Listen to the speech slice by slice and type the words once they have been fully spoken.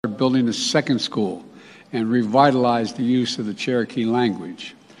building a second school and revitalize the use of the Cherokee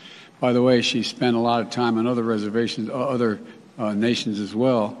language. By the way, she spent a lot of time on other reservations, other nations as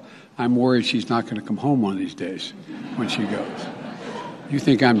well. I'm worried she's not going to come home one of these days when she goes. You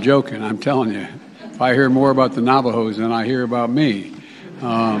think I'm joking? I'm telling you. If I hear more about the Navajos than I hear about me,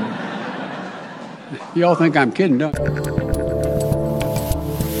 you all think I'm kidding, don't you?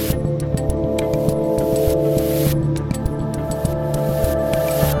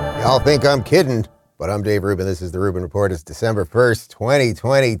 Y'all think I'm kidding, but I'm Dave Rubin. This is the Rubin Report. It's December 1st,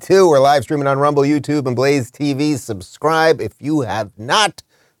 2022. We're live streaming on Rumble, YouTube, and Blaze TV. Subscribe if you have not,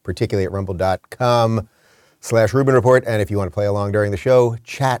 particularly at rumble.com/Rubin Report. And if you want to play along during the show,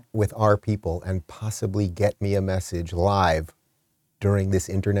 chat with our people and possibly get me a message live during this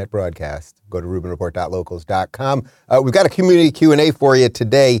internet broadcast. Go to rubinreport.locals.com. We've got a community Q&A for you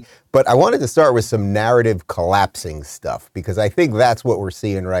today, but I wanted to start with some narrative collapsing stuff because I think that's what we're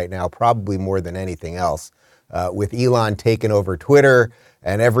seeing right now, probably more than anything else, with Elon taking over Twitter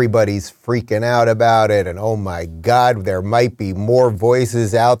and everybody's freaking out about it. And oh my God, there might be more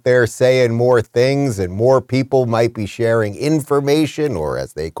voices out there saying more things and more people might be sharing information, or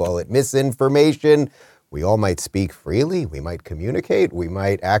as they call it, misinformation. We all might speak freely. We might communicate. We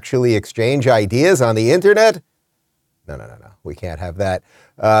might actually exchange ideas on the internet. No. We can't have that.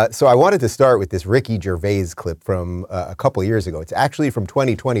 So I wanted to start with this Ricky Gervais clip from a couple of years ago. It's actually from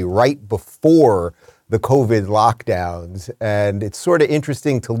 2020, right before the COVID lockdowns. And it's sort of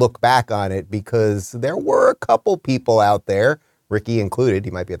interesting to look back on it because there were a couple people out there, Ricky included,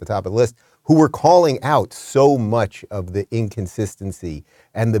 he might be at the top of the list, who were calling out so much of the inconsistency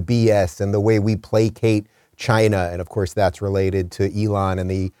and the BS and the way we placate China. And of course, that's related to Elon and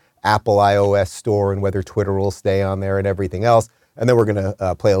the Apple iOS store and whether Twitter will stay on there and everything else. And then we're going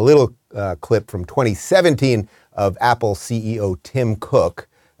to play a little clip from 2017 of Apple CEO Tim Cook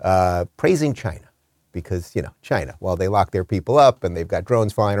praising China because, you know, China, while they lock their people up and they've got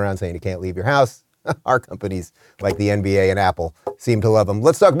drones flying around saying you can't leave your house, our companies like the NBA and Apple seem to love them.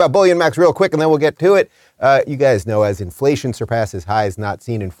 Let's talk about Bullion Max real quick and then we'll get to it. You guys know as inflation surpasses highs not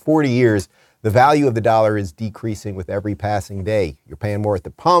seen in 40 years, the value of the dollar is decreasing with every passing day. You're paying more at the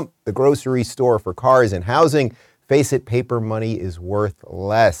pump, the grocery store, for cars and housing. Face it, paper money is worth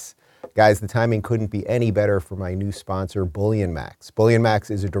less. Guys, the timing couldn't be any better for my new sponsor, Bullion Max. Bullion Max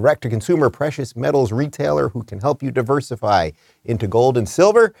is a direct-to-consumer precious metals retailer who can help you diversify into gold and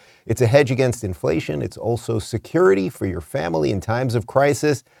silver. It's a hedge against inflation. It's also security for your family in times of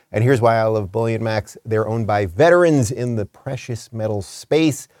crisis. And here's why I love Bullion Max. They're owned by veterans in the precious metals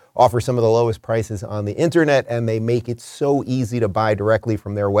space, offer some of the lowest prices on the internet, and they make it so easy to buy directly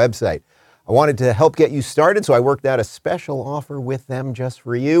from their website. I wanted to help get you started, so I worked out a special offer with them just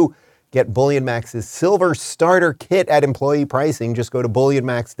for you. Get Bullion Max's Silver Starter Kit at employee pricing. Just go to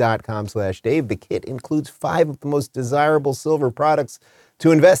bullionmax.com/Dave. The kit includes 5 of the most desirable silver products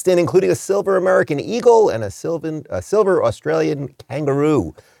to invest in, including a silver American Eagle and a silver Australian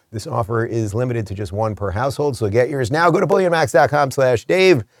Kangaroo. This offer is limited to just 1 per household, so get yours now. Go to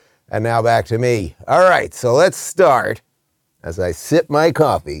bullionmax.com/Dave. And now back to me. All right, so let's start as I sip my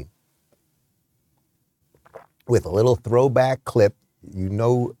coffee with a little throwback clip. You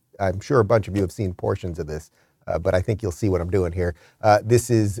know, I'm sure a bunch of you have seen portions of this, but I think you'll see what I'm doing here. This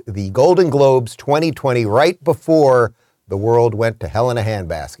is the Golden Globes 2020, right before the world went to hell in a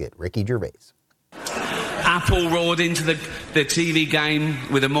handbasket. Ricky Gervais. Apple roared into the TV game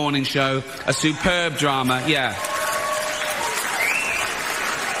with a morning show, a superb drama,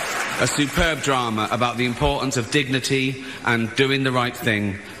 a superb drama about the importance of dignity and doing the right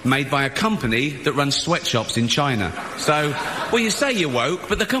thing, made by a company that runs sweatshops in China. So, well, you say you're woke,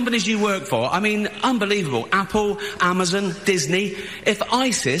 but the companies you work for, I mean, unbelievable. Apple, Amazon, Disney. If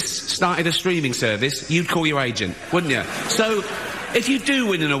ISIS started a streaming service, you'd call your agent, wouldn't you? So, if you do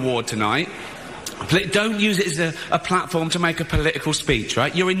win an award tonight, don't use it as a platform to make a political speech,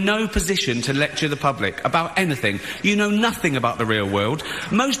 right? You're in no position to lecture the public about anything. You know nothing about the real world.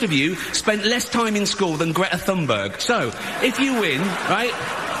 Most of you spent less time in school than Greta Thunberg. So, if you win, right,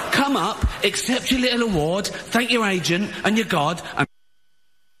 come up, accept your little award, thank your agent and your God, and...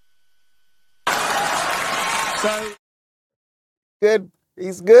 So... Good.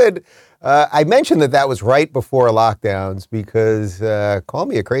 He's good. I mentioned that was right before lockdowns because, call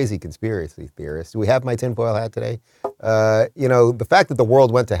me a crazy conspiracy theorist. Do we have my tinfoil hat today? You know, the fact that the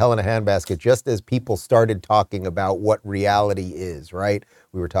world went to hell in a handbasket just as people started talking about what reality is, right?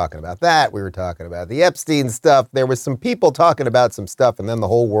 We were talking about that. We were talking about the Epstein stuff. There was some people talking about some stuff, and then the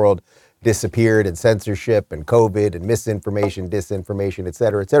whole world disappeared, and censorship and COVID and misinformation, disinformation, et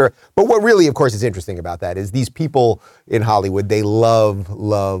cetera, et cetera. But what really, of course, is interesting about that is these people in Hollywood, they love,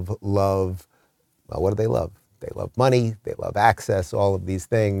 well, what do they love? They love money, they love access, all of these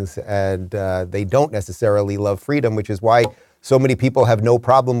things, and they don't necessarily love freedom, which is why so many people have no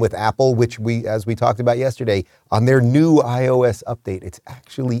problem with Apple, which as we talked about yesterday, on their new iOS update. It's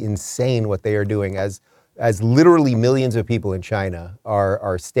actually insane what they are doing as literally millions of people in China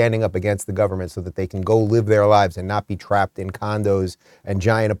are standing up against the government so that they can go live their lives and not be trapped in condos and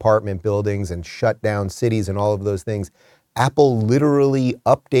giant apartment buildings and shut down cities and all of those things. Apple literally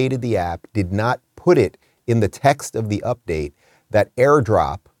updated the app, did not put it in the text of the update that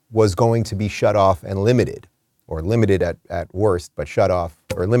AirDrop was going to be shut off and limited, or limited at worst, but shut off,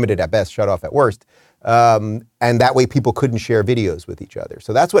 or limited at best, shut off at worst. And that way people couldn't share videos with each other.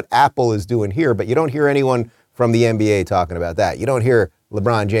 So that's what Apple is doing here, but you don't hear anyone from the NBA talking about that. You don't hear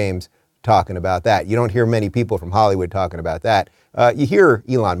LeBron James talking about that. You don't hear many people from Hollywood talking about that. You hear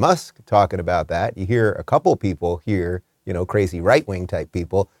Elon Musk talking about that. You hear a couple people here, crazy right-wing type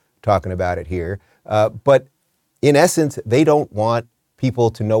people talking about it here. But in essence, they don't want people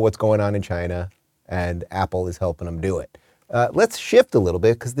to know what's going on in China, and Apple is helping them do it. Let's shift a little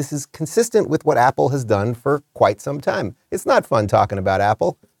bit because this is consistent with what Apple has done for quite some time. It's not fun talking about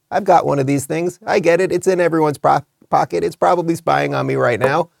Apple. I've got one of these things. I get it. It's in everyone's pocket. It's probably spying on me right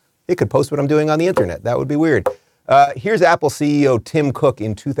now. It could post what I'm doing on the internet. That would be weird. Here's Apple CEO Tim Cook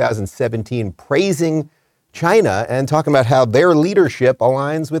in 2017 praising China and talking about how their leadership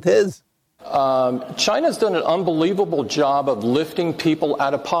aligns with his. China's done an unbelievable job of lifting people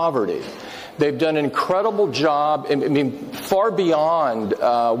out of poverty. They've done an incredible job, far beyond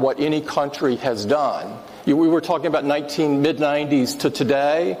what any country has done. We were talking about mid-90s to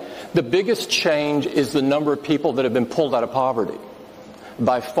today. The biggest change is the number of people that have been pulled out of poverty,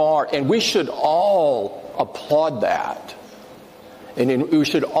 by far. And we should all applaud that. And we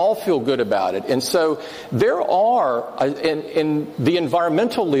should all feel good about it. And so there are, in the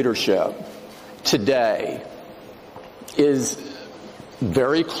environmental leadership today is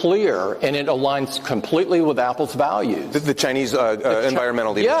very clear, and it aligns completely with Apple's values. The Chinese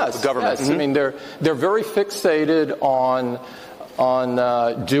environmental leadership, yes, government. Yes, mm-hmm. They're very fixated on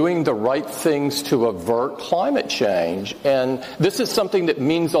doing the right things to avert climate change, and this is something that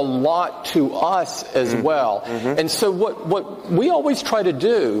means a lot to us as well. Mm-hmm. And so what we always try to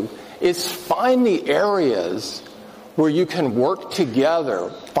do is find the areas where you can work together,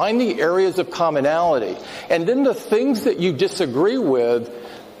 find the areas of commonality, and then the things that you disagree with,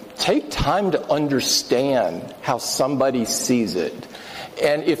 take time to understand how somebody sees it.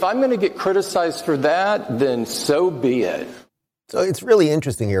 And if I'm going to get criticized for that, then so be it. So it's really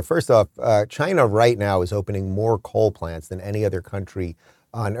interesting here. First off, China right now is opening more coal plants than any other country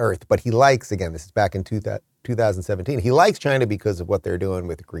on earth. But he likes, again, this is back in 2017, he likes China because of what they're doing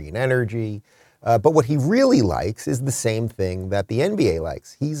with green energy. But what he really likes is the same thing that the NBA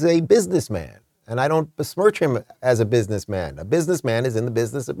likes. He's a businessman, and I don't besmirch him as a businessman. A businessman is in the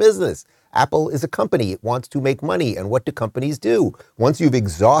business of business. Apple is a company. It wants to make money, and what do companies do? Once you've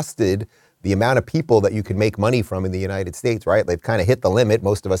exhausted the amount of people that you can make money from in the United States, right? They've kind of hit the limit.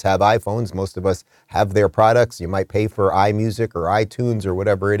 Most of us have iPhones. Most of us have their products. You might pay for iMusic or iTunes or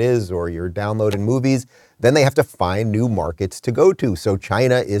whatever it is, or you're downloading movies. Then they have to find new markets to go to. So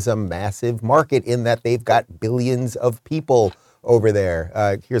China is a massive market in that they've got billions of people over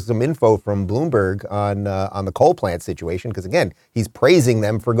there. Here's some info from Bloomberg on the coal plant situation, because again, he's praising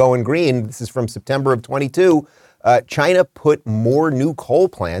them for going green. This is from September of 22. China put more new coal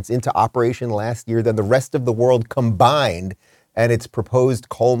plants into operation last year than the rest of the world combined, and its proposed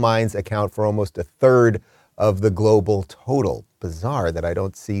coal mines account for almost a third of the global total. Bizarre that I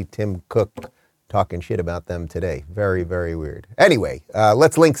don't see Tim Cook talking shit about them today. Very, very weird. Anyway,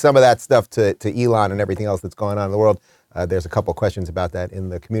 let's link some of that stuff to Elon and everything else that's going on in the world. There's a couple questions about that in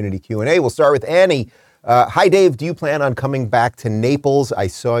the community Q&A. We'll start with Annie. Hi, Dave. Do you plan on coming back to Naples? I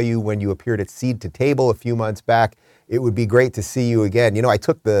saw you when you appeared at Seed to Table a few months back. It would be great to see you again. You know, I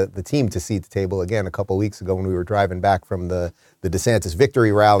took the team to Seed to Table again a couple of weeks ago when we were driving back from the DeSantis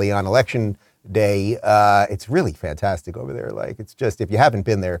victory rally on election day. It's really fantastic over there. Like, it's just, if you haven't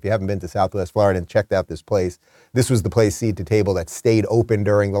been there, if you haven't been to Southwest Florida and checked out this place, this was the place, Seed to Table, that stayed open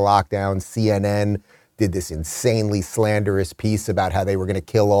during the lockdown. CNN did this insanely slanderous piece about how they were going to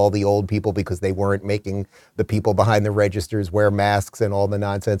kill all the old people because they weren't making the people behind the registers wear masks and all the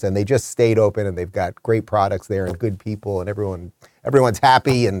nonsense. And they just stayed open, and they've got great products there and good people, and everyone's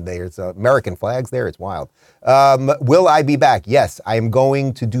happy, and there's American flags there. It's wild. Will I be back? Yes, I am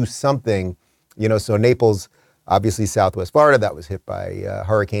going to do something. You know, so Naples, Obviously, Southwest Florida, that was hit by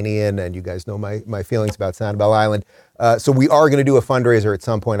Hurricane Ian, and you guys know my feelings about Sanibel Island. So we are going to do a fundraiser at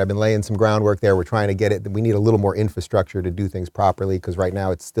some point. I've been laying some groundwork there. We're trying to get it. We need a little more infrastructure to do things properly, because right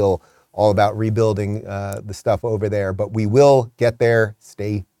now it's still all about rebuilding the stuff over there. But we will get there.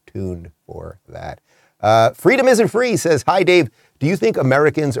 Stay tuned for that. Freedom Isn't Free says, hi, Dave. Do you think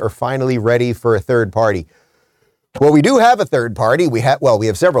Americans are finally ready for a third party? Well, we do have a third party. We have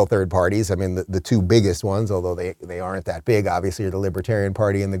several third parties. I mean, the two biggest ones, although they aren't that big, obviously, are the Libertarian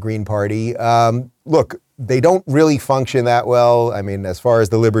Party and the Green Party. Look, they don't really function that well. I mean, as far as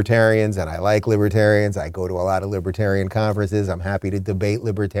the libertarians, and I like libertarians, I go to a lot of libertarian conferences. I'm happy to debate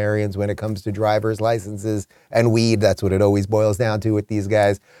libertarians when it comes to driver's licenses and weed. That's what it always boils down to with these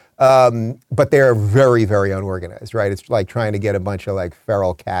guys. But they're very, very unorganized, right? It's like trying to get a bunch of like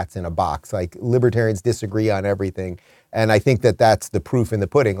feral cats in a box. Like, libertarians disagree on everything. And I think that that's the proof in the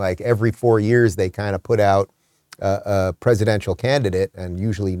pudding. Like, every 4 years, they kind of put out a presidential candidate, and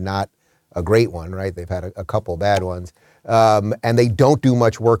usually not a great one, right? They've had a couple bad ones. And they don't do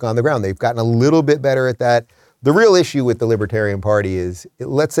much work on the ground. They've gotten a little bit better at that. The real issue with the Libertarian Party is,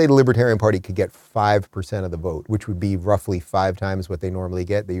 let's say the Libertarian Party could get 5% of the vote, which would be roughly 5 times what they normally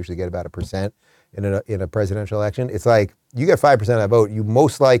get. They usually get about 1% in a presidential election. It's like, you get 5% of that vote, you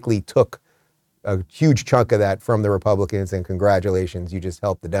most likely took a huge chunk of that from the Republicans, and congratulations, you just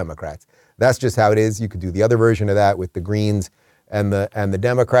helped the Democrats. That's just how it is. You could do the other version of that with the Greens and the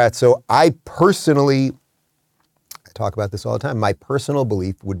Democrats. So I personally, I talk about this all the time, my personal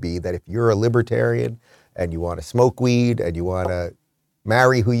belief would be that if you're a libertarian and you want to smoke weed and you want to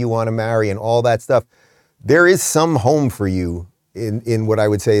marry who you want to marry and all that stuff, there is some home for you in what I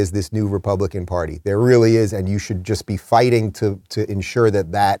would say is this new Republican Party. There really is, and you should just be fighting to ensure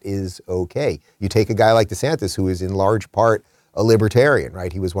that that is okay. You take a guy like DeSantis, who is in large part a libertarian,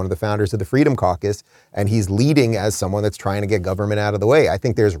 right? He was one of the founders of the Freedom Caucus, and he's leading as someone that's trying to get government out of the way. I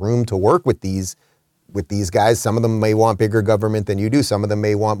think there's room to work with these guys. Some of them may want bigger government than you do. Some of them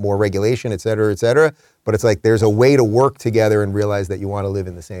may want more regulation, et cetera, et cetera. But it's like, there's a way to work together and realize that you want to live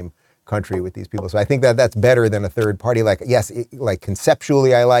in the same country with these people. So I think that that's better than a third party. Like, yes, like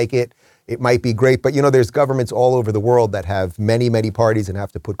conceptually, I like it. It might be great, but there's governments all over the world that have many, many parties and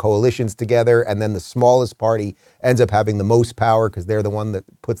have to put coalitions together. And then the smallest party ends up having the most power because they're the one that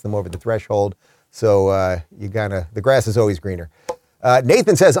puts them over the threshold. So the grass is always greener.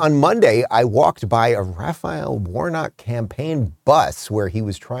 Nathan says, on Monday, I walked by a Raphael Warnock campaign bus where he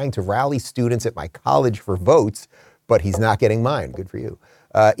was trying to rally students at my college for votes, but he's not getting mine. Good for you.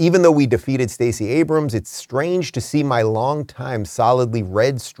 Even though we defeated Stacey Abrams, it's strange to see my longtime solidly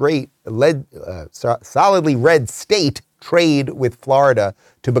red state trade with Florida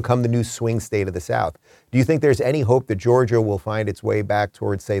to become the new swing state of the South. Do you think there's any hope that Georgia will find its way back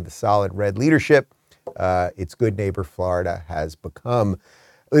towards, say, the solid red leadership its good neighbor Florida has become?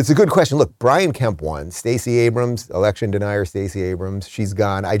 It's a good question. Look, Brian Kemp won. Stacey Abrams, election denier Stacey Abrams, she's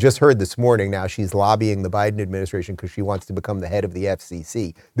gone. I just heard this morning now she's lobbying the Biden administration because she wants to become the head of the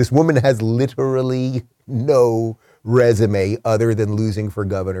FCC. This woman has literally no resume other than losing for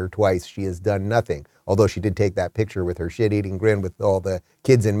governor twice. She has done nothing. Although she did take that picture with her shit-eating grin with all the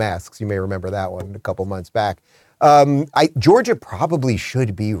kids in masks. You may remember that one a couple months back. Georgia probably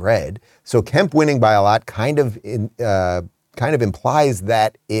should be red. So Kemp winning by a lot kind of implies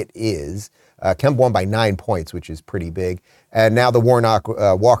that it is. Kemp won by 9 points, which is pretty big. And now the Warnock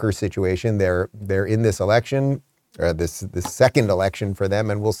Walker situation, they're in this election, or this second election for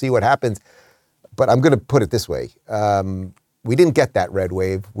them, and we'll see what happens. But I'm going to put it this way. We didn't get that red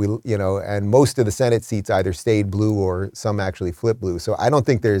wave. And most of the Senate seats either stayed blue or some actually flipped blue. So I don't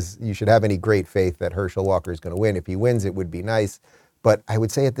think you should have any great faith that Herschel Walker is going to win. If he wins, it would be nice. But I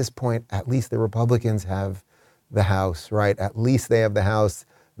would say at this point, at least the Republicans have the House, right? At least they have the House.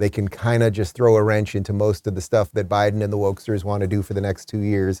 They can kind of just throw a wrench into most of the stuff that Biden and the wokesters want to do for the next 2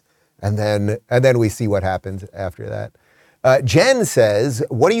 years. And then we see what happens after that. Jen says,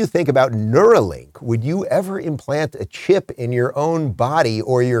 what do you think about Neuralink? Would you ever implant a chip in your own body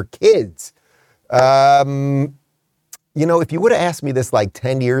or your kids? If you would have asked me this like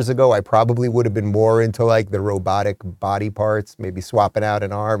 10 years ago, I probably would have been more into like the robotic body parts, maybe swapping out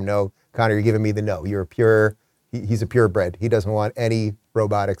an arm. No, Connor, you're giving me the no. He's a purebred. He doesn't want any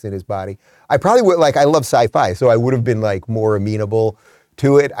robotics in his body. I probably would, I love sci-fi, so I would have been like more amenable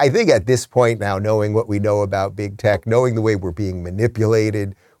to it. I think at this point now, knowing what we know about big tech, knowing the way we're being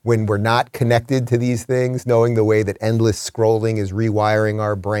manipulated when we're not connected to these things, knowing the way that endless scrolling is rewiring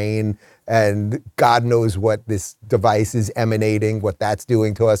our brain, and God knows what this device is emanating, what that's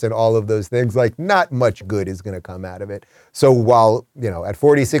doing to us and all of those things. Like, not much good is going to come out of it. So while, at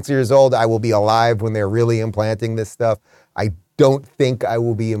 46 years old, I will be alive when they're really implanting this stuff, I don't think I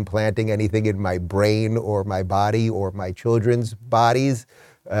will be implanting anything in my brain or my body or my children's bodies.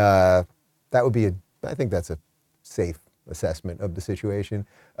 I think that's a safe assessment of the situation.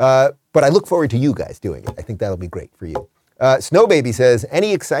 But I look forward to you guys doing it. I think that'll be great for you. Snow Baby says,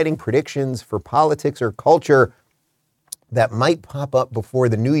 any exciting predictions for politics or culture that might pop up before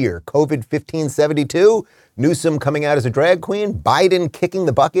the new year? COVID 1572, Newsom coming out as a drag queen, Biden kicking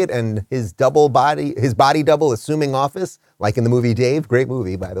the bucket and his body double assuming office, like in the movie Dave, great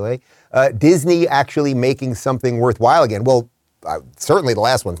movie, by the way. Disney actually making something worthwhile again. Well, certainly the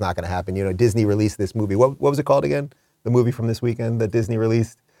last one's not going to happen. Disney released this movie. What was it called again? The movie from this weekend that Disney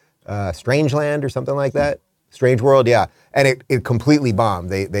released? Strangeland or something like that? Strange World, yeah. And it completely bombed.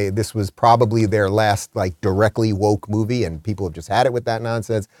 This was probably their last directly woke movie, and people have just had it with that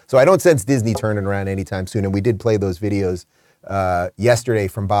nonsense. So I don't sense Disney turning around anytime soon. And we did play those videos yesterday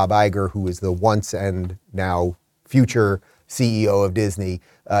from Bob Iger, who is the once and now future CEO of Disney,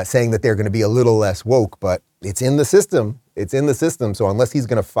 saying that they're going to be a little less woke, but it's in the system. It's in the system. So unless he's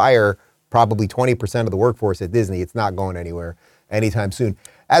going to fire probably 20% of the workforce at Disney, it's not going anywhere anytime soon.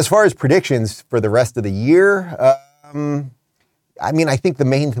 As far as predictions for the rest of the year, I think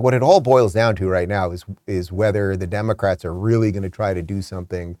what it all boils down to right now is whether the Democrats are really going to try to do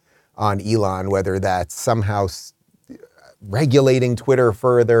something on Elon, whether that's somehow regulating Twitter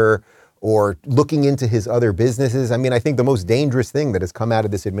further or looking into his other businesses. I think the most dangerous thing that has come out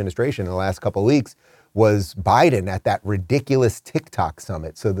of this administration in the last couple of weeks was Biden at that ridiculous TikTok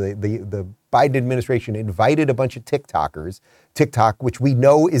summit. So the Biden administration invited a bunch of TikTokers, TikTok, which we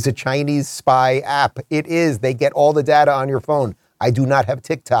know is a Chinese spy app. It is. They get all the data on your phone. I do not have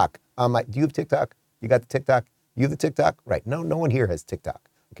TikTok. Do you have TikTok? You got the TikTok? You have the TikTok? Right. No one here has TikTok.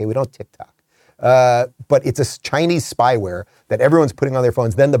 Okay, we don't TikTok. But it's a Chinese spyware that everyone's putting on their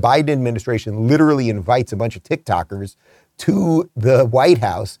phones. Then the Biden administration literally invites a bunch of TikTokers to the White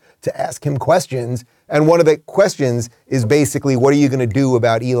House to ask him questions. And one of the questions is basically, what are you going to do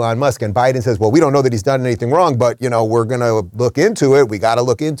about Elon Musk? And Biden says, well, we don't know that he's done anything wrong, but, we're going to look into it. We got to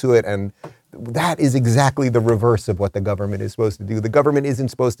look into it. And that is exactly the reverse of what the government is supposed to do. The government isn't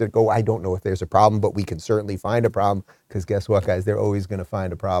supposed to go, I don't know if there's a problem, but we can certainly find a problem, because guess what, guys? They're always going to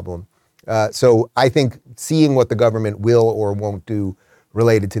find a problem. So I think seeing what the government will or won't do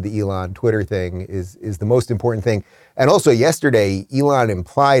related to the Elon Twitter thing is the most important thing. And also yesterday, Elon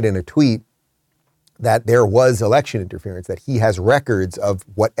implied in a tweet that there was election interference, that he has records of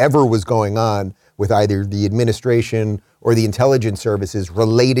whatever was going on with either the administration or the intelligence services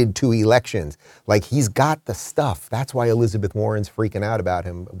related to elections. Like, he's got the stuff. That's why Elizabeth Warren's freaking out about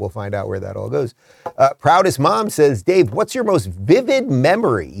him. We'll find out where that all goes. Proudest Mom says, Dave, what's your most vivid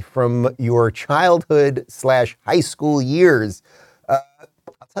memory from your childhood/high school years?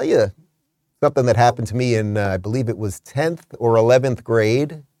 I'll tell you something that happened to me in, I believe it was 10th or 11th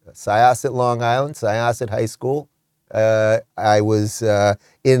grade, Syosset, Long Island, Syosset High School. I was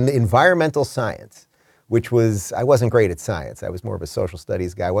in environmental science, which was, I wasn't great at science. I was more of a social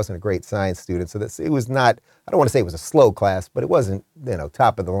studies guy. I wasn't a great science student. So it was not, I don't want to say it was a slow class, but it wasn't,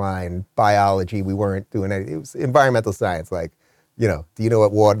 top of the line biology. We weren't doing anything. It was environmental science, like, do you know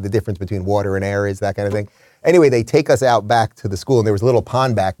what the difference between water and air is, that kind of thing. Anyway, they take us out back to the school, and there was a little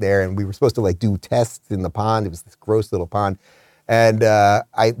pond back there, and we were supposed to do tests in the pond. It was this gross little pond. And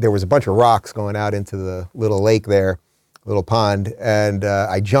there was a bunch of rocks going out into the little lake there, little pond. And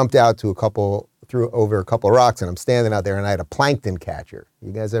I jumped out to over a couple of rocks, and I'm standing out there, and I had a plankton catcher.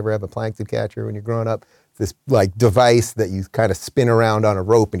 You guys ever have a plankton catcher when you're growing up? This device that you kind of spin around on a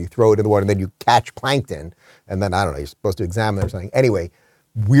rope, and you throw it in the water, and then you catch plankton. And then, I don't know, you're supposed to examine it or something. Anyway,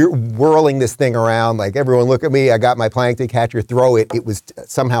 we're whirling this thing around, everyone look at me. I got my plankton catcher, throw it. It was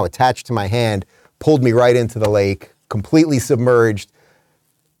somehow attached to my hand, pulled me right into the lake, completely submerged,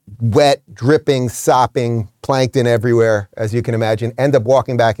 wet, dripping, sopping, plankton everywhere, as you can imagine. End up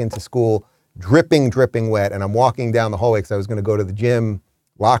walking back into school, dripping wet. And I'm walking down the hallway because I was going to go to the gym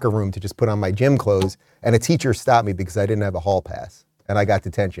locker room to just put on my gym clothes. And a teacher stopped me because I didn't have a hall pass. And I got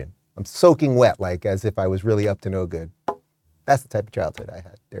detention. I'm soaking wet, as if I was really up to no good. That's the type of childhood I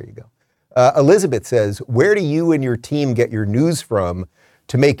had. There you go. Elizabeth says, where do you and your team get your news from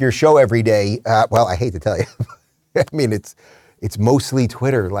to make your show every day? Well, I hate to tell you. I mean, it's mostly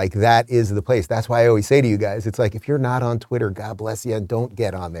Twitter. That is the place. That's why I always say to you guys, it's if you're not on Twitter, God bless you, don't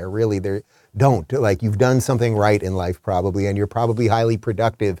get on there. Really, don't. You've done something right in life probably, and you're probably highly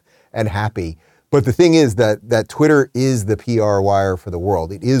productive and happy. But the thing is that Twitter is the PR wire for the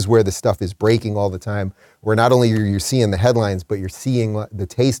world. It is where the stuff is breaking all the time, where not only you're seeing the headlines, but you're seeing the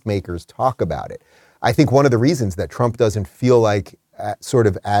tastemakers talk about it. I think one of the reasons that Trump doesn't feel like sort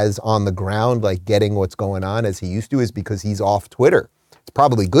of as on the ground, like getting what's going on as he used to, is because he's off Twitter. It's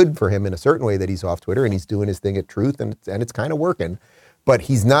probably good for him in a certain way that he's off Twitter and he's doing his thing at Truth, and it's kind of working. But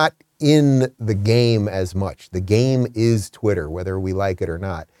he's not in the game as much. The game is Twitter, whether we like it or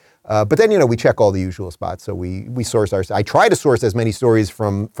not. But then, we check all the usual spots. So we source I try to source as many stories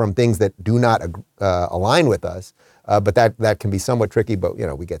from things that do not align with us. But that can be somewhat tricky. But,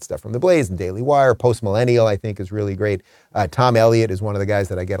 we get stuff from The Blaze and Daily Wire. Post Millennial, I think, is really great. Tom Elliott is one of the guys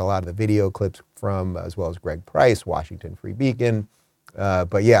that I get a lot of the video clips from, as well as Greg Price, Washington Free Beacon.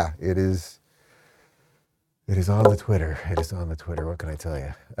 But yeah, it is on the Twitter. It is on the Twitter. What can I tell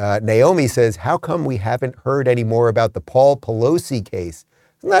you? Naomi says, how come we haven't heard any more about the Paul Pelosi case?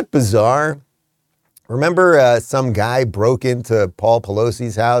 Isn't that bizarre? Remember some guy broke into Paul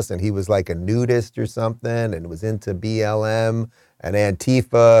Pelosi's house and he was like a nudist or something and was into BLM and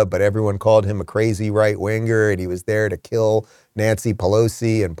Antifa, but everyone called him a crazy right-winger and he was there to kill Nancy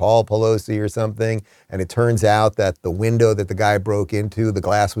Pelosi and Paul Pelosi or something. And it turns out that the window that the guy broke into, the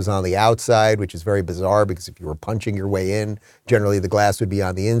glass was on the outside, which is very bizarre because if you were punching your way in, generally the glass would be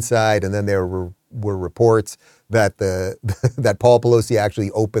on the inside. And then there were reports that that Paul Pelosi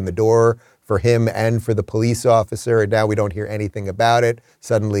actually opened the door for him and for the police officer, and now we don't hear anything about it.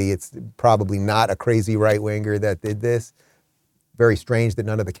 Suddenly it's probably not a crazy right-winger that did this. Very strange that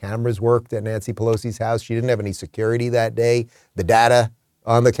none of the cameras worked at Nancy Pelosi's house. She didn't have any security that day. The data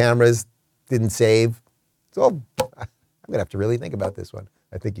on the cameras didn't save. So I'm gonna have to really think about this one.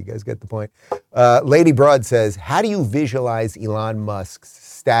 I think you guys get the point. Lady Broad says, how do you visualize Elon Musk's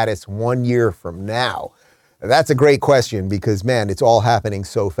status 1 year from now? That's a great question because, man, it's all happening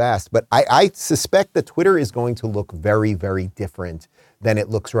so fast. But I suspect that Twitter is going to look very, very different than it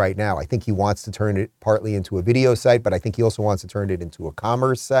looks right now. I think he wants to turn it partly into a video site, but I think he also wants to turn it into a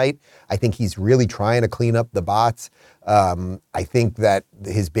commerce site. I think he's really trying to clean up the bots. I think that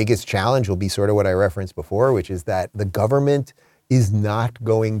his biggest challenge will be sort of what I referenced before, which is that the government is not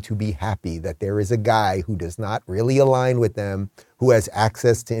going to be happy that there is a guy who does not really align with them, who has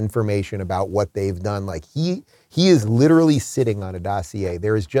access to information about what they've done. Like he is literally sitting on a dossier.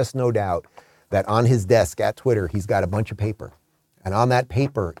 There is just no doubt that on his desk at Twitter, he's got a bunch of paper. And on that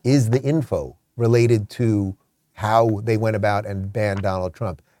paper is the info related to how they went about and banned Donald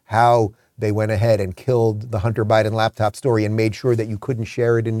Trump, how they went ahead and killed the Hunter Biden laptop story and made sure that you couldn't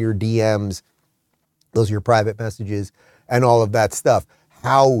share it in your DMs. Those are your private messages and all of that stuff.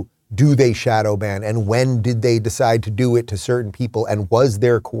 How do they shadow ban and when did they decide to do it to certain people? And was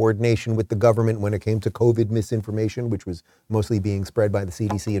there coordination with the government when it came to COVID misinformation, which was mostly being spread by the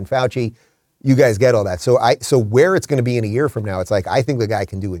CDC and Fauci? You guys get all that. So where it's going to be in a year from now, it's like, I think the guy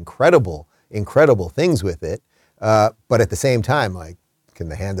can do incredible things with it. But at the same time, like, can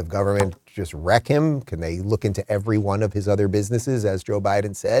the hand of government just wreck him? Can they look into every one of his other businesses, as Joe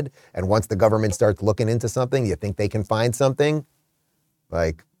Biden said? And once the government starts looking into something, you think they can find something?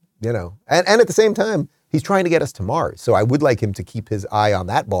 Like, and at the same time, he's trying to get us to Mars. So I would like him to keep his eye on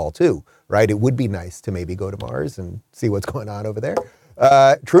that ball too, right? It would be nice to maybe go to Mars and see what's going on over there.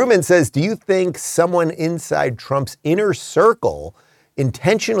 Truman says, do you think someone inside Trump's inner circle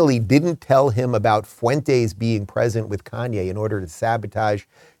intentionally didn't tell him about Fuentes being present with Kanye in order to sabotage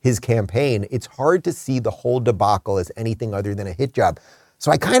his campaign? It's hard to see the whole debacle as anything other than a hit job.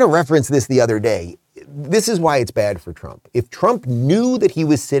 So I kind of referenced this the other day. This is why it's bad for Trump. If Trump knew that he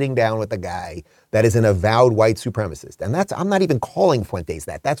was sitting down with a guy that is an avowed white supremacist, and I'm not even calling Fuentes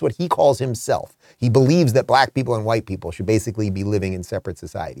that. That's what he calls himself. He believes that black people and white people should basically be living in separate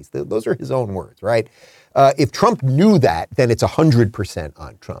societies. Those are his own words, right? If Trump knew that, then it's 100%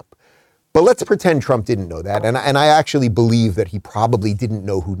 on Trump. But let's pretend Trump didn't know that. And I actually believe that he probably didn't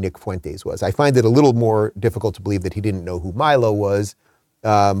know who Nick Fuentes was. I find it a little more difficult to believe that he didn't know who Milo was.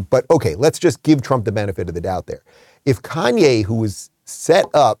 But okay, let's just give Trump the benefit of the doubt there. If Kanye, who was set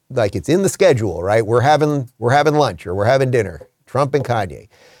up, like it's in the schedule, right? We're having lunch or we're having dinner, Trump and Kanye.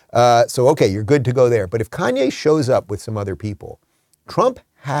 So, okay, you're good to go there. But if Kanye shows up with some other people, Trump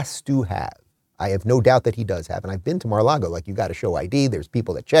has to have, I have no doubt that he does have, and I've been to Mar-a-Lago, like you got to show ID, there's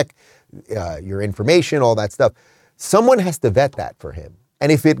people that check your information, all that stuff. Someone has to vet that for him.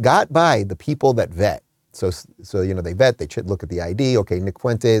 And if it got by the people that vet, so they vet, they look at the ID, okay, Nick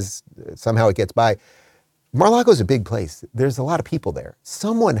Fuentes, somehow it gets by. Mar-a-Lago's a big place. There's a lot of people there.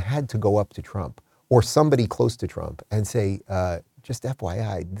 Someone had to go up to Trump or somebody close to Trump and say, just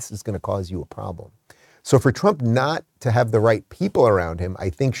FYI, this is going to cause you a problem. So for Trump not to have the right people around him, I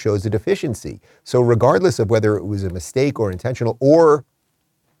think shows a deficiency. So regardless of whether it was a mistake or intentional, or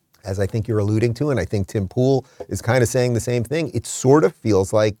as I think you're alluding to, and I think Tim Pool is kind of saying the same thing, it sort of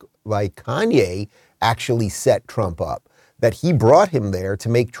feels like Kanye actually set Trump up, that he brought him there to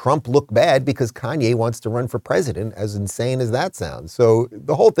make Trump look bad because Kanye wants to run for president, as insane as that sounds. So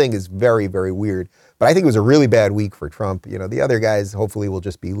the whole thing is very, very weird. But I think it was a really bad week for Trump. You know, the other guys hopefully will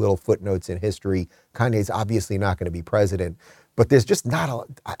just be little footnotes in history. Kanye's obviously not going to be president. But there's just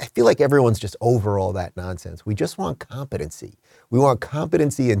I feel like everyone's just over all that nonsense. We just want competency. We want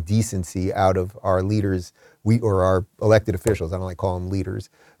competency and decency out of our leaders, or our elected officials. I don't like calling them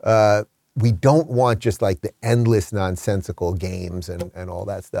leaders. We don't want just like the endless nonsensical games and all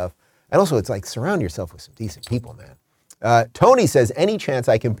that stuff. And also it's like, surround yourself with some decent people, man. Tony says, any chance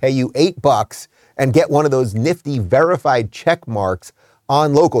I can pay you $8 and get one of those nifty verified check marks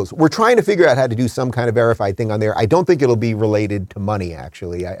on locals? We're trying to figure out how to do some kind of verified thing on there. I don't think it'll be related to money,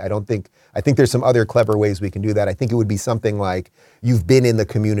 actually. I think there's some other clever ways we can do that. I think it would be something like you've been in the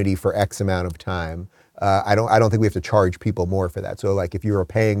community for X amount of time. I don't think we have to charge people more for that. So like if you're a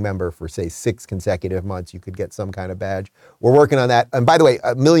paying member for say 6 consecutive months, you could get some kind of badge. We're working on that. And by the way,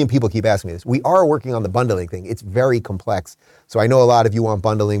 a million people keep asking me this. We are working on the bundling thing. It's very complex. So I know a lot of you want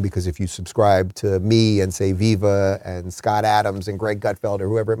bundling because if you subscribe to me and say Viva and Scott Adams and Greg Gutfeld or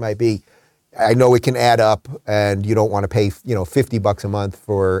whoever it might be, I know it can add up and you don't want to pay, $50 a month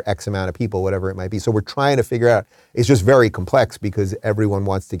for X amount of people, whatever it might be. So we're trying to figure out, it's just very complex because everyone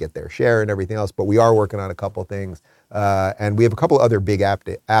wants to get their share and everything else, but we are working on a couple things. And we have a couple other big app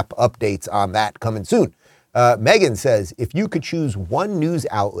updates on that coming soon. Megan says, if you could choose one news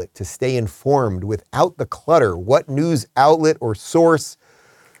outlet to stay informed without the clutter, what news outlet or source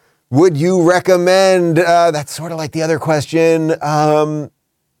would you recommend? That's sort of like the other question.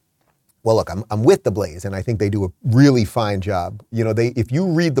 Well, look, I'm with The Blaze, and I think they do a really fine job. If you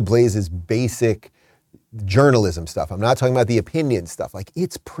read The Blaze's basic journalism stuff, I'm not talking about the opinion stuff, like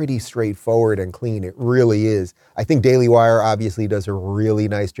it's pretty straightforward and clean. It really is. I think Daily Wire obviously does a really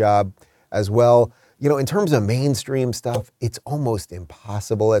nice job as well. In terms of mainstream stuff, it's almost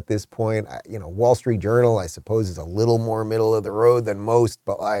impossible at this point. Wall Street Journal, I suppose, is a little more middle of the road than most,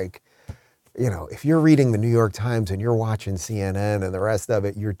 but if you're reading the New York Times and you're watching CNN and the rest of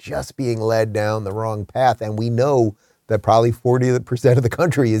it, you're just being led down the wrong path. And we know that probably 40% of the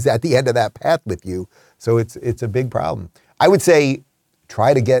country is at the end of that path with you. So it's a big problem. I would say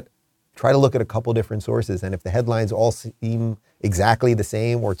try to look at a couple different sources. And if the headlines all seem exactly the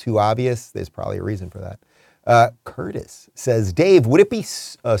same or too obvious, there's probably a reason for that. Curtis says, Dave, would it be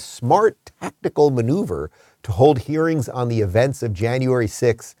a smart tactical maneuver to hold hearings on the events of January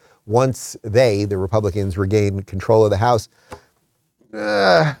 6th once the Republicans, regain control of the House?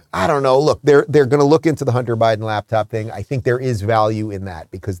 I don't know. Look, they're going to look into the Hunter Biden laptop thing. I think there is value in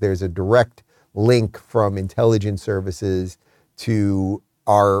that because there's a direct link from intelligence services to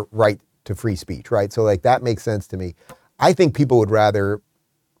our right to free speech, right? So like that makes sense to me. I think people would rather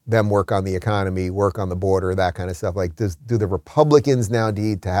them work on the economy, work on the border, that kind of stuff. Like, do the Republicans now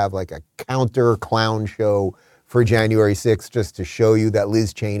need to have like a counter clown show for January 6th just to show you that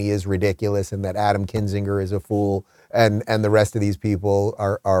Liz Cheney is ridiculous and that Adam Kinzinger is a fool and the rest of these people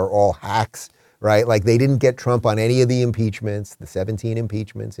are all hacks, right? Like they didn't get Trump on any of the impeachments, the 17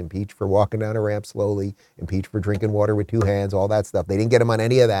 impeachments, impeached for walking down a ramp slowly, impeached for drinking water with 2 hands, all that stuff. They didn't get him on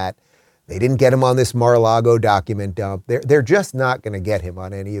any of that. They didn't get him on this Mar-a-Lago document dump. They're just not going to get him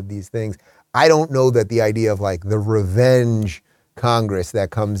on any of these things. I don't know that the idea of like the revenge Congress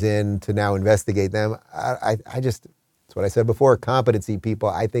that comes in to now investigate them. That's what I said before, competency people.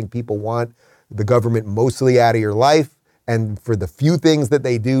 I think people want the government mostly out of your life. And for the few things that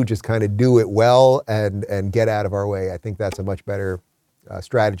they do, just kind of do it well and get out of our way. I think that's a much better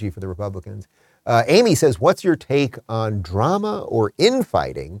strategy for the Republicans. Amy says, what's your take on drama or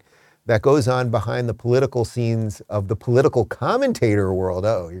infighting that goes on behind the political scenes of the political commentator world?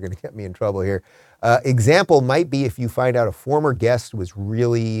 Oh, you're going to get me in trouble here. Example might be if you find out a former guest was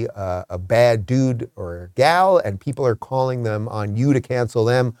really a bad dude or gal and people are calling them on you to cancel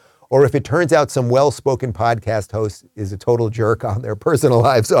them, or if it turns out some well-spoken podcast host is a total jerk on their personal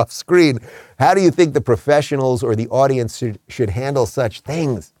lives off screen. How do you think the professionals or the audience should handle such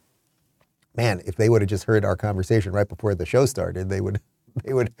things? Man, if they would have just heard our conversation right before the show started, they would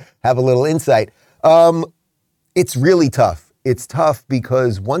have a little insight. It's really tough. It's tough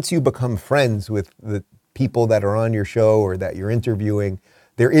because once you become friends with the people that are on your show or that you're interviewing,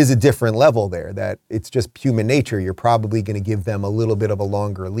 there is a different level there that it's just human nature. You're probably going to give them a little bit of a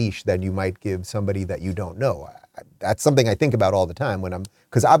longer leash than you might give somebody that you don't know. That's something I think about all the time when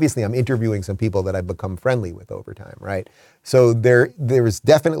because obviously I'm interviewing some people that I've become friendly with over time, right? So there's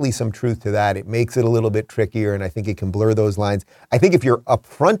definitely some truth to that. It makes it a little bit trickier, and I think it can blur those lines. I think if you're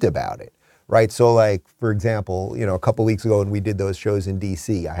upfront about it, right? So like, for example, a couple weeks ago when we did those shows in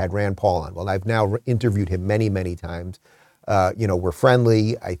DC, I had Rand Paul on. Well, I've now interviewed him many, many times. We're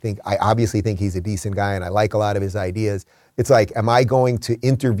friendly. I obviously think he's a decent guy and I like a lot of his ideas. It's like, am I going to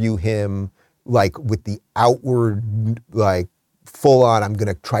interview him like with the outward, like full on, I'm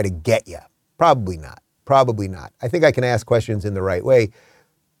going to try to get you? Probably not. I think I can ask questions in the right way.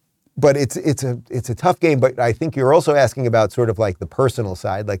 But it's a tough game, but I think you're also asking about sort of like the personal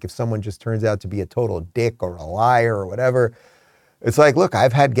side, like if someone just turns out to be a total dick or a liar or whatever. It's like, look,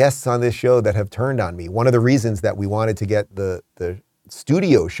 I've had guests on this show that have turned on me. One of the reasons that we wanted to get the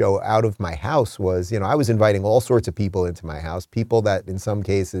studio show out of my house was, I was inviting all sorts of people into my house, people that in some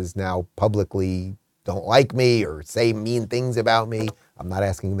cases now publicly don't like me or say mean things about me. I'm not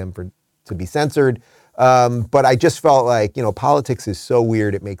asking them to be censored. But I just felt like, politics is so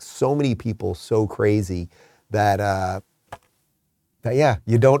weird. It makes so many people so crazy that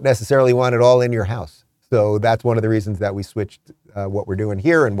you don't necessarily want it all in your house. So that's one of the reasons that we switched what we're doing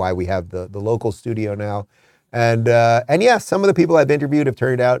here and why we have the local studio now. And some of the people I've interviewed have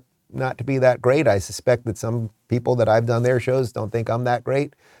turned out not to be that great. I suspect that some people that I've done their shows don't think I'm that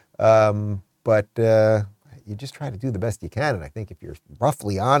great. But you just try to do the best you can. And I think if you're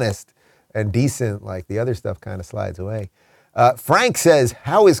roughly honest and decent, like the other stuff kind of slides away. Frank says,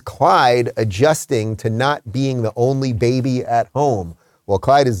 how is Clyde adjusting to not being the only baby at home? Well,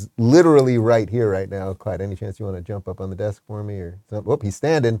 Clyde is literally right here right now. Clyde, any chance you want to jump up on the desk for me? Or something? Whoop, he's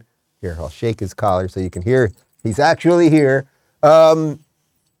standing. Here, I'll shake his collar so you can hear. He's actually here.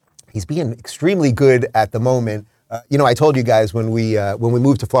 He's being extremely good at the moment. I told you guys when we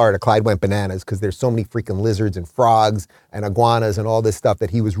moved to Florida, Clyde went bananas because there's so many freaking lizards and frogs and iguanas and all this stuff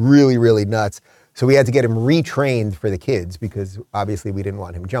that he was really, really nuts. So we had to get him retrained for the kids because obviously we didn't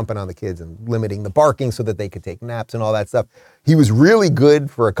want him jumping on the kids and limiting the barking so that they could take naps and all that stuff. He was really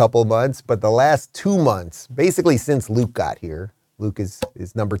good for a couple months, but the last 2 months, basically since Luke got here, Luke is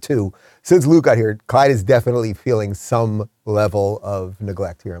number 2. Since Luke got here, Clyde is definitely feeling some level of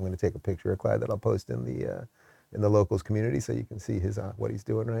neglect here. I'm going to take a picture of Clyde that I'll post in the locals community so you can see what he's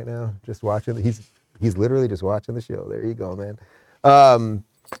doing right now. Just watching. He's literally just watching the show. There you go, man.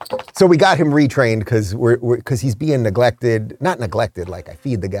 So we got him retrained because he's being neglected. Not neglected, like I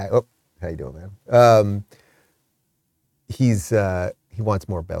feed the guy. Oh, how you doing, man? He wants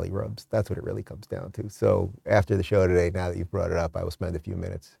more belly rubs. That's what it really comes down to. So after the show today, now that you've brought it up, I will spend a few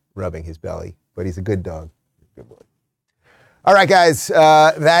minutes rubbing his belly. But he's a good dog. Good boy. All right, guys,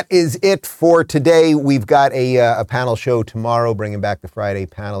 that is it for today. We've got a panel show tomorrow, bringing back the Friday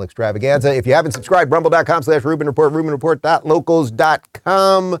panel extravaganza. If you haven't subscribed, rumble.com/Rubin Report,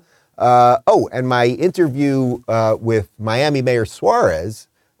 RubinReport.locals.com. And my interview with Miami Mayor Suarez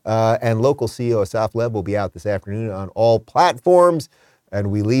and local CEO Asaf Lev will be out this afternoon on all platforms. And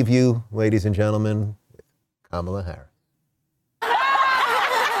we leave you, ladies and gentlemen, with Kamala Harris.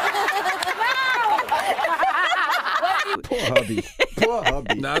 Poor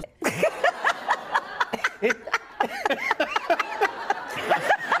hubby. No.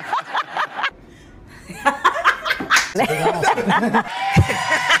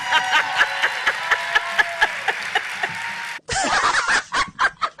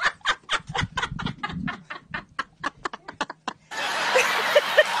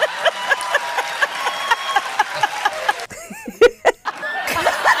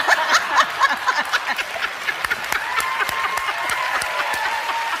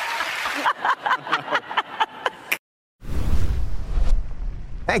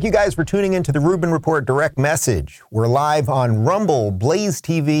 Thank you guys for tuning into the Rubin Report Direct Message. We're live on Rumble, Blaze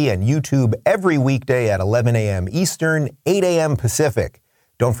TV, and YouTube every weekday at 11 a.m. Eastern, 8 a.m. Pacific.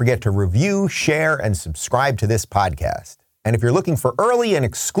 Don't forget to review, share, and subscribe to this podcast. And if you're looking for early and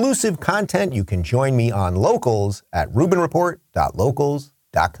exclusive content, you can join me on Locals at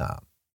RubinReport.locals.com.